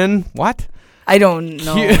feminine. What? I don't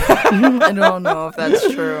know. I don't know if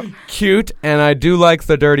that's true. Cute, and I do like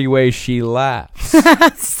the dirty way she laughs.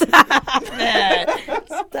 Stop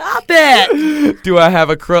it. Do I have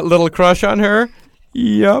a little crush on her?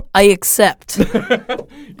 Yep. I accept.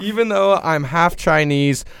 Even though I'm half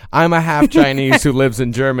Chinese, I'm a half Chinese who lives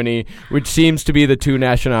in Germany, which seems to be the two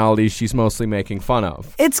nationalities she's mostly making fun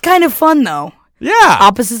of. It's kind of fun, though. Yeah.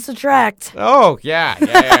 Opposites attract. Oh,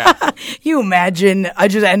 yeah. You imagine I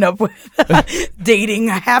just end up with dating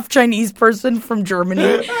a half Chinese person from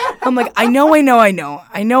Germany. I'm like, I know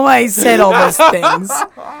I said all those things.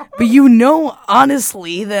 But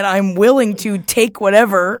honestly, that I'm willing to take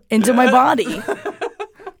whatever into my body.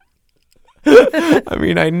 I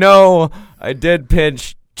mean, I know I did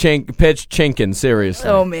pitch Chinkin, seriously.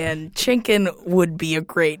 Oh, man. Chinkin would be a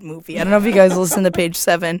great movie. I don't know if you guys listen to page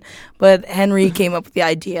 7, but Henry came up with the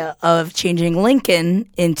idea of changing Lincoln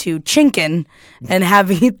into Chinkin and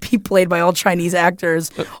having it be played by all Chinese actors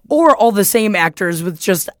or all the same actors with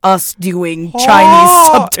just us doing Chinese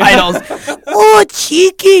subtitles. Oh,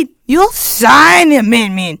 Chicken, you'll sign him,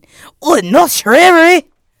 man. Oh, no, shrubbery.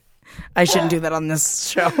 I shouldn't do that on this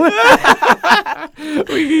show. We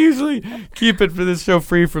can usually keep it for this show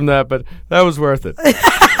free from that, but that was worth it.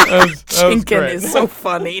 That was Chinkin great. is so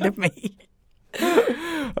funny to me.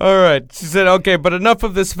 All right. She said, okay, but enough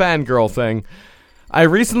of this fangirl thing. I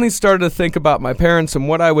recently started to think about my parents and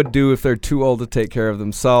what I would do if they're too old to take care of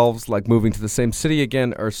themselves, like moving to the same city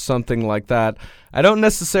again or something like that. I don't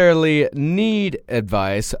necessarily need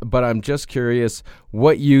advice, but I'm just curious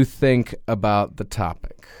what you think about the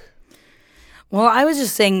topic. Well, I was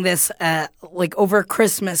just saying this like over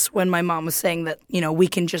Christmas when my mom was saying that, we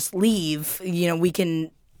can just leave, we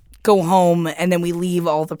can go home and then we leave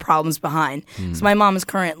all the problems behind. So my mom is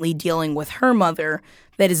currently dealing with her mother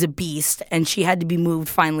that is a beast, and she had to be moved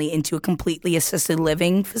finally into a completely assisted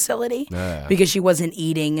living facility because she wasn't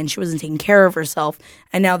eating and she wasn't taking care of herself.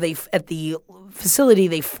 And now at the facility,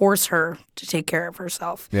 they force her to take care of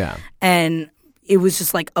herself. Yeah. And it was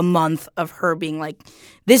just like a month of her being like,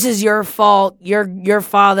 this is your fault. Your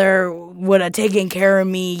father would have taken care of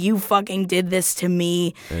me. You fucking did this to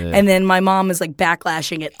me. And then my mom is like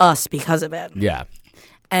backlashing at us because of it. Yeah.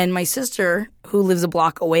 And my sister, who lives a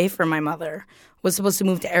block away from my mother, was supposed to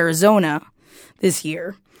move to Arizona this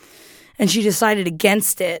year. And she decided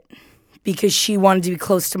against it because she wanted to be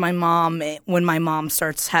close to my mom when my mom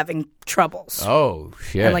starts having troubles. Oh,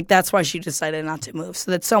 shit. And, that's why she decided not to move. So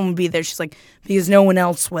that someone would be there. She's like, because no one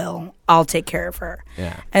else will, I'll take care of her.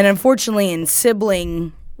 Yeah. And unfortunately, in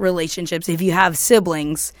sibling relationships, if you have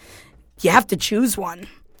siblings, you have to choose one.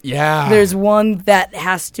 Yeah. There's one that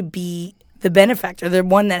has to be the benefactor. There's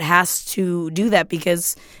one that has to do that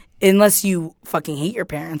because unless you fucking hate your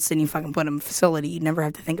parents and you fucking put them in a facility, you never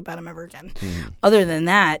have to think about them ever again. Other than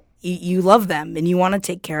that, you love them and you want to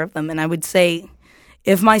take care of them. And I would say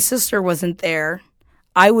if my sister wasn't there,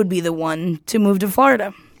 I would be the one to move to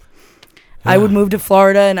Florida. I would move to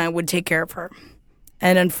Florida and I would take care of her.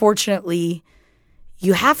 And unfortunately,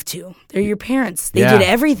 you have to. They're your parents. They did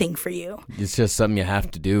everything for you. It's just something you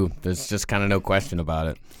have to do. There's just kind of no question about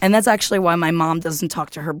it. And that's actually why my mom doesn't talk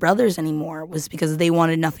to her brothers anymore, was because they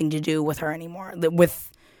wanted nothing to do with her anymore,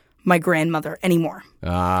 with my grandmother anymore.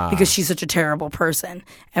 Because she's such a terrible person.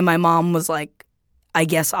 And my mom was like, I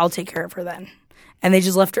guess I'll take care of her then. And they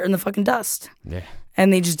just left her in the fucking dust. Yeah.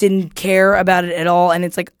 And they just didn't care about it at all. And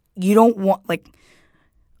it's like, you don't want,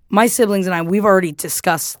 my siblings and I, we've already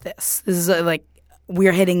discussed this. This is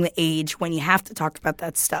we're hitting the age when you have to talk about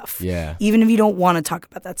that stuff. Yeah. Even if you don't want to talk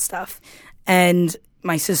about that stuff. And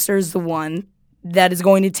my sister is the one that is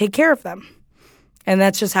going to take care of them. And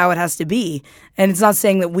that's just how it has to be. And it's not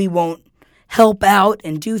saying that we won't help out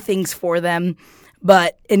and do things for them.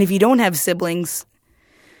 And if you don't have siblings,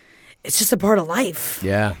 it's just a part of life.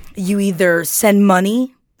 Yeah. You either send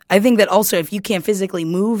money. I think that also if you can't physically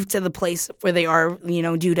move to the place where they are,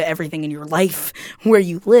 due to everything in your life where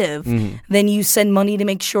you live, then you send money to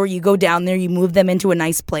make sure you go down there, you move them into a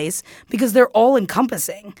nice place because they're all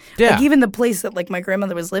encompassing. Yeah. Even the place that my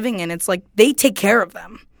grandmother was living in, it's like they take care of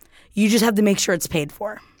them. You just have to make sure it's paid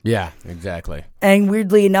for. Yeah, exactly. And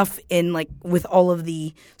weirdly enough, with all of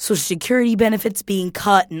the Social Security benefits being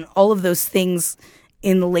cut and all of those things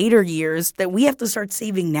in the later years, that we have to start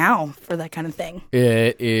saving now for that kind of thing.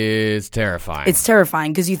 It is terrifying. It's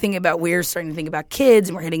terrifying because we're starting to think about kids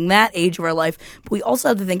and we're hitting that age of our life, but we also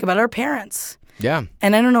have to think about our parents. Yeah.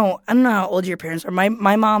 And I don't know how old your parents are.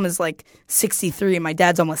 My mom is 63 and my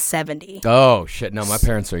dad's almost 70. Oh shit! No, my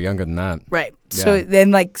parents are younger than that. Right. Yeah. So then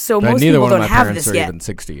most Neither people one don't of my have parents this are yet. even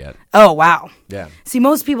 60 yet. Oh wow. Yeah. See,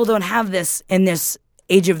 most people don't have this in this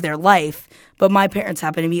age of their life, but my parents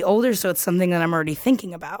happen to be older, so it's something that I'm already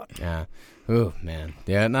thinking about. Yeah. Oh man.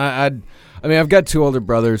 Yeah. And I've got two older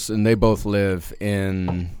brothers, and they both live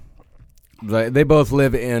in. They both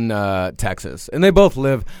live in Texas, and they both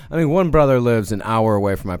live. One brother lives an hour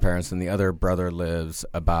away from my parents, and the other brother lives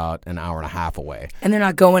about an hour and a half away. And they're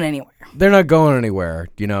not going anywhere. They're not going anywhere,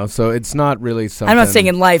 so it's not really something. I'm not saying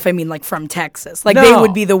in life. I mean, from Texas. No. They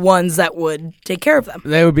would be the ones that would take care of them.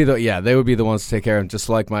 They would be the ones to take care of them, just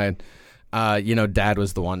like my, dad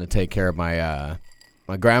was the one to take care of my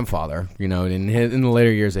my grandfather. In the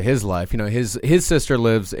later years of his life, his sister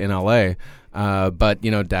lives in L.A. But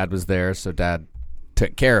Dad was there, so Dad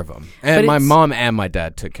took care of him. And my mom and my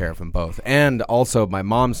dad took care of him both. And also my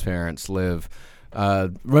mom's parents live.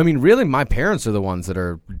 Really, my parents are the ones that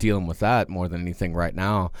are dealing with that more than anything right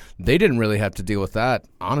now. They didn't really have to deal with that,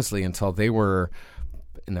 honestly, until they were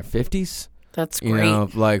in their 50s. That's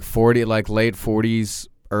great. 40, late 40s,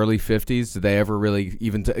 early 50s, did they ever really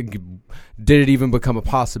even did it even become a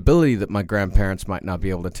possibility that my grandparents might not be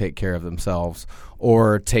able to take care of themselves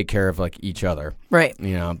or take care of like each other? Right.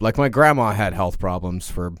 You know, like my grandma had health problems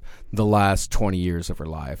for the last 20 years of her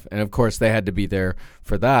life, and of course they had to be there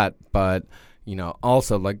for that. But you know,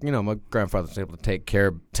 also like my grandfather was able to take care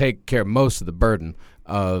of most of the burden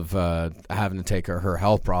of having to take her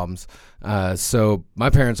health problems. So my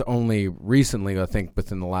parents only recently, I think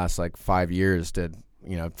within the last like 5 years,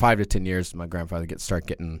 5 to 10 years, my grandfather start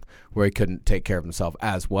getting where he couldn't take care of himself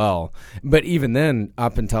as well. But even then,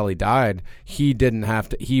 up until he died, he didn't have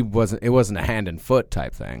to. It wasn't a hand and foot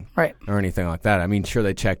type thing, right, or anything like that. I mean, sure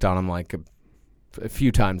they checked on him like a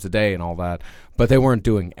few times a day and all that, but they weren't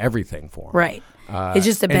doing everything for him. Right. It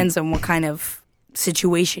just depends on what kind of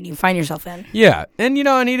situation you find yourself in. Yeah, and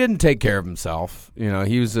and he didn't take care of himself.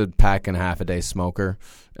 He was a pack and a half a day smoker,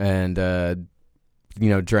 and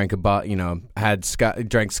drank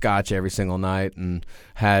drank scotch every single night, and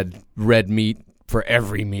had red meat for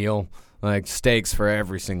every meal, like steaks for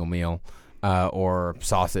every single meal, or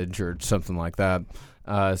sausage or something like that.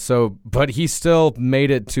 But he still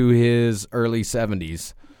made it to his early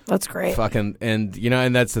 70s. That's great. Fucking, and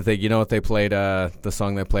that's the thing. You know what they played? The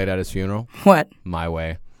song they played at his funeral? What? My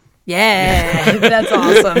Way. Yeah, that's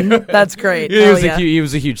awesome. That's great. He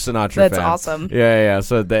was a huge Sinatra fan. That's awesome. Yeah.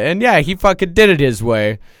 So he fucking did it his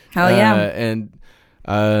way. Hell yeah.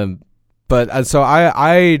 So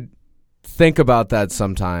I think about that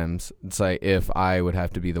sometimes. It's like if I would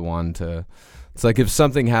have to be the one to. It's like if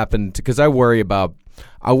something happened, because I worry about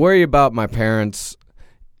my parents.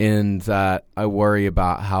 In that I worry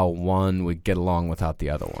about how one would get along without the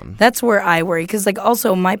other one. That's where I worry, because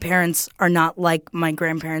also my parents are not like my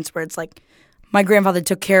grandparents, where it's like my grandfather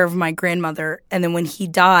took care of my grandmother, and then when he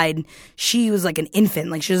died, she was like an infant.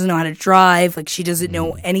 Like, she doesn't know how to drive. Like, she doesn't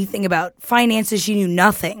know anything about finances. She knew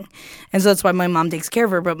nothing. And so that's why my mom takes care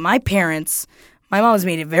of her. But my parents, my mom has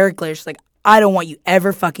made it very clear. She's like, I don't want you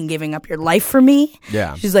ever fucking giving up your life for me.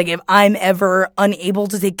 Yeah. She's like, if I'm ever unable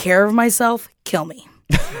to take care of myself, kill me.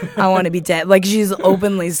 I want to be dead. Like, she's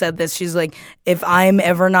openly said this. She's like, if I'm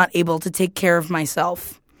ever not able to take care of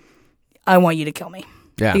myself, I want you to kill me.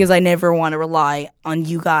 Yeah. Because I never want to rely on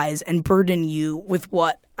you guys and burden you with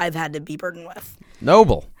what I've had to be burdened with.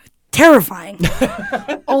 Noble. Terrifying.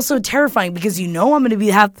 Also terrifying because I'm going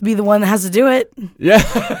to have to be the one that has to do it. Yeah.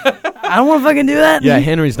 I don't want to fucking do that. Yeah,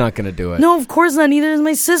 Henry's not going to do it. No, of course not. Neither is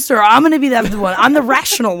my sister. I'm going to be the one. I'm the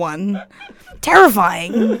rational one.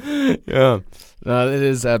 Terrifying. Yeah. No, it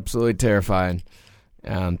is absolutely terrifying.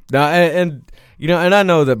 And I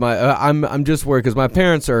know that I'm just worried because my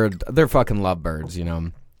parents they're fucking lovebirds,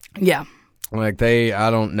 Yeah. Like I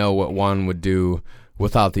don't know what one would do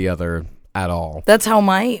without the other at all. That's how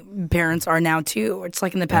my parents are now too. It's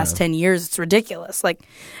like in the past 10 years, it's ridiculous. Like,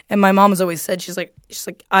 and my mom has always said, she's like,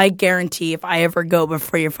 I guarantee if I ever go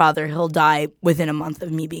before your father, he'll die within a month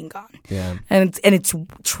of me being gone. Yeah. And it's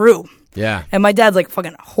true. Yeah. And my dad's like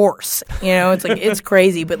fucking horse. It's like, it's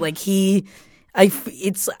crazy, but like I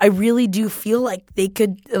really do feel like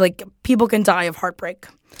people can die of heartbreak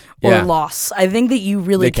or loss. I think that you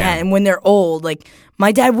really can. And when they're old, like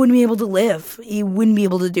my dad wouldn't be able to live. He wouldn't be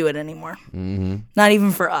able to do it anymore. Mm-hmm. Not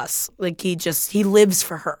even for us. Like he lives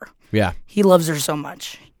for her. Yeah. He loves her so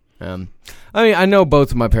much. I mean, I know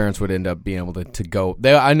both of my parents would end up being able to go.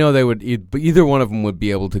 I know they would. Either one of them would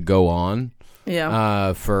be able to go on.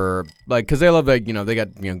 Yeah. For like, because they love they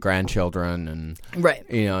got grandchildren and right.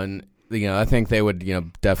 And I think they would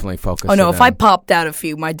definitely focus. Oh no, if I popped out a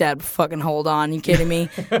few, my dad would fucking hold on. You kidding me?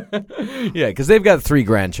 Yeah, because they've got 3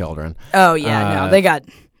 grandchildren. Oh yeah, no, they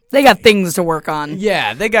got things to work on.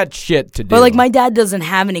 Yeah, they got shit to do. But like my dad doesn't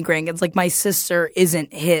have any grandkids. Like my sister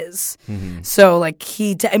isn't his. Mm-hmm. So like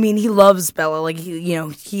he loves Bella. Like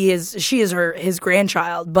she is his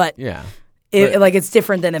grandchild. But yeah. It's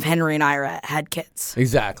different than if Henry and I had kids.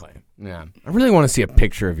 Exactly. Yeah. I really want to see a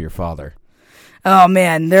picture of your father. Oh,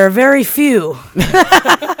 man. There are very few.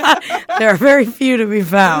 There are very few to be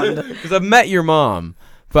found. Because I've met your mom,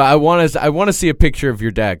 but I want to see a picture of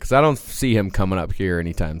your dad because I don't see him coming up here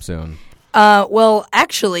anytime soon. Well,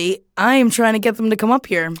 actually, I am trying to get them to come up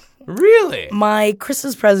here. Really? My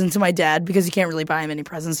Christmas present to my dad, because you can't really buy him any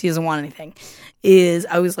presents, he doesn't want anything, is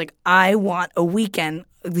I was like, I want a weekend.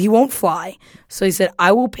 He won't fly. So he said,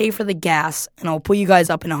 I will pay for the gas and I'll put you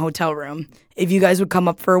guys up in a hotel room if you guys would come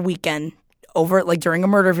up for a weekend over like during a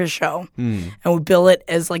Murderfish show and we bill it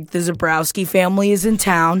as like the Zabrowski family is in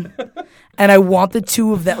town. And I want the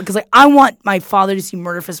two of them because like I want my father to see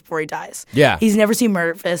Murderfist before he dies. Yeah. He's never seen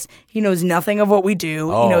Murderfist. He knows nothing of what we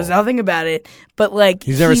do. Oh. He knows nothing about it. But like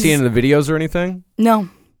he's never seen the videos or anything? No.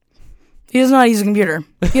 He doesn't know how to use a computer.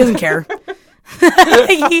 He doesn't care.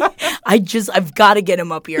 I've got to get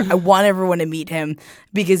him up here. I want everyone to meet him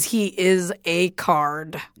because he is a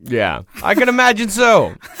card. Yeah, I can imagine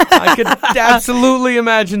so. I could absolutely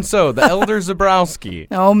imagine so. The Elder Zabrowski.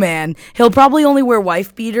 Oh, man. He'll probably only wear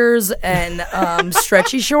wife beaters and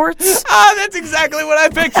stretchy shorts. That's exactly what I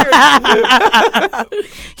pictured.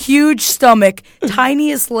 Huge stomach,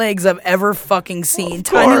 tiniest legs I've ever fucking seen.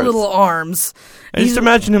 Tiny little arms. I used to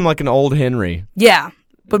imagine him like an old Henry. Yeah,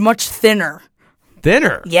 but much thinner.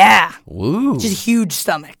 Thinner? Yeah. Woo. Just huge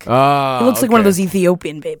stomach. He He looks like one of those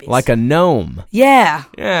Ethiopian babies. Like a gnome. Yeah.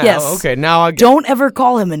 Yeah. Yes. Okay, now I Don't ever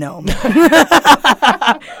call him a gnome.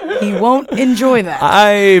 He won't enjoy that.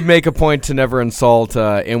 I make a point to never insult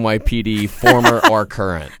NYPD, former or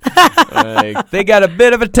current. They got a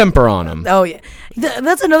bit of a temper on them. Oh, yeah.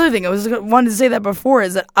 That's another thing. I wanted to say that before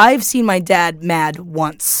is that I've seen my dad mad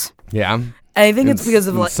once. Yeah. And I think it's because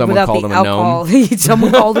of like someone without called the him a alcohol.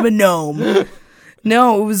 Someone called him a gnome.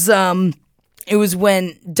 No, it was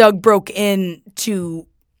when Doug broke into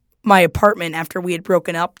my apartment after we had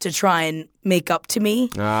broken up to try and make up to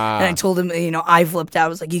me. And I told him, I flipped out. I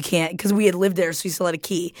was like, you can't, because we had lived there, so he still had a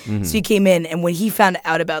key. Mm-hmm. So he came in, and when he found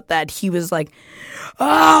out about that, he was like,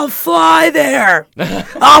 I'll fly there.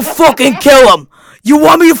 I'll fucking kill him. You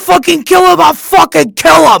want me to fucking kill him? I'll fucking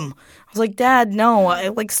kill him. I was like, Dad, no,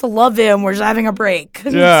 I still love him. We're just having a break.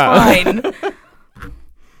 Yeah. It's fine.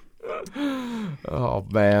 Oh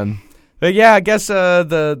man. But yeah, I guess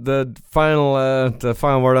the final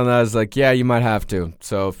word on that is like, yeah, you might have to.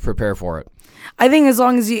 So prepare for it. I think as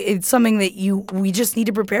long as it's something that we just need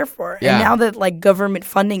to prepare for. Yeah. And now that like government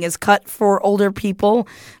funding is cut for older people,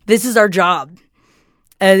 this is our job.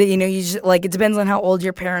 You just, it depends on how old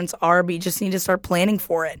your parents are, but you just need to start planning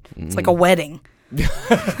for it. It's like a wedding.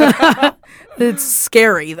 It's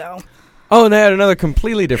scary though. Oh, and they had another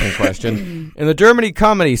completely different question. In the Germany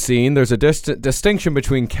comedy scene, there's a distinction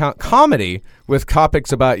between comedy, with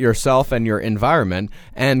topics about yourself and your environment,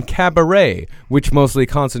 and cabaret, which mostly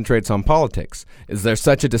concentrates on politics. Is there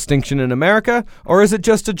such a distinction in America, or is it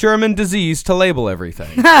just a German disease to label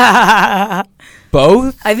everything?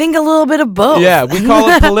 Both? I think a little bit of both. Yeah, we call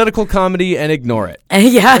it political comedy and ignore it.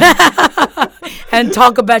 Yeah. And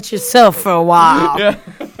talk about yourself for a while. Yeah.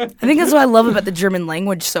 I think that's what I love about the German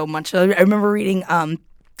language so much. I remember reading,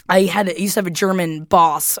 I used to have a German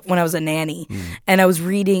boss when I was a nanny, and I was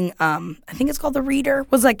reading, I think it's called The Reader.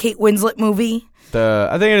 Was that Kate Winslet movie?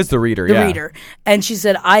 I think it is The Reader, The Reader. And she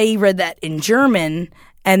said, I read that in German,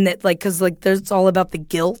 and that, because there's all about the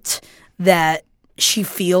guilt that she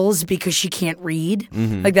feels because she can't read.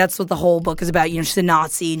 Mm-hmm. That's what the whole book is about. She's a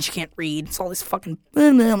Nazi and she can't read. It's all this fucking,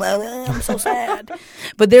 I'm so sad.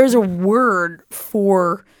 But there's a word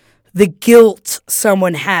for the guilt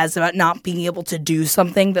someone has about not being able to do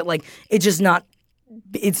something that it's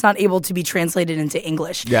not able to be translated into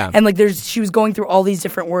English. Yeah. And she was going through all these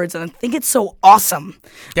different words, and I think it's so awesome.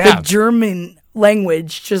 Yeah. The German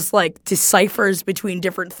language just deciphers between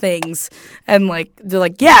different things, and they're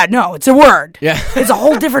like, yeah, no, it's a word. Yeah. It's a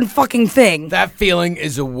whole different fucking thing. That feeling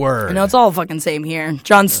is a word. It's all fucking same here.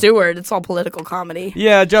 Jon Stewart, it's all political comedy.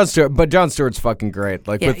 Yeah, Jon Stewart, but Jon Stewart's fucking great.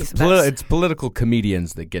 He's the best. It's political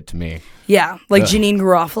comedians that get to me. Yeah, Janine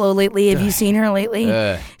Garofalo lately. Have you seen her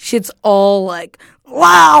lately? Shit's all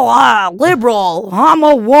wow, liberal, I'm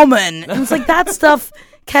a woman. And it's that stuff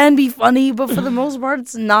can be funny, but for the most part,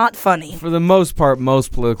 it's not funny. For the most part,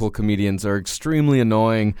 most political comedians are extremely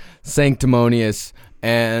annoying, sanctimonious,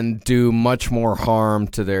 and do much more harm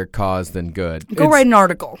to their cause than good. Go write an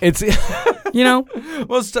article. It's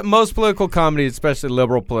most political comedy, especially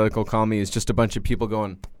liberal political comedy, is just a bunch of people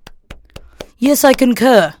going, yes, I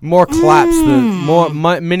concur. More claps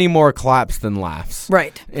many more claps than laughs.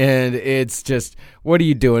 Right. And it's just, what are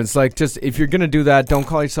you doing? It's just, if you're going to do that, don't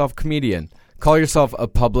call yourself a comedian. Call yourself a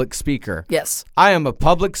public speaker. Yes. I am a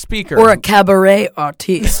public speaker. Or a cabaret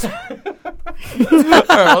artiste. All right,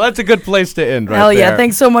 well, that's a good place to end right Hell yeah. there.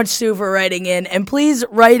 Thanks so much, Sue, for writing in. And please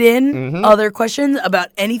write in other questions about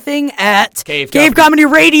anything at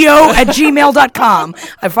cavecomedyradio@gmail.com.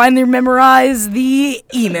 I finally memorized the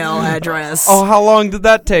email address. Oh, how long did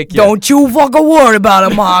that take you? Don't you fucking worry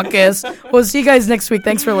about it, Marcus. We'll see you guys next week.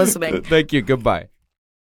 Thanks for listening. Thank you. Goodbye.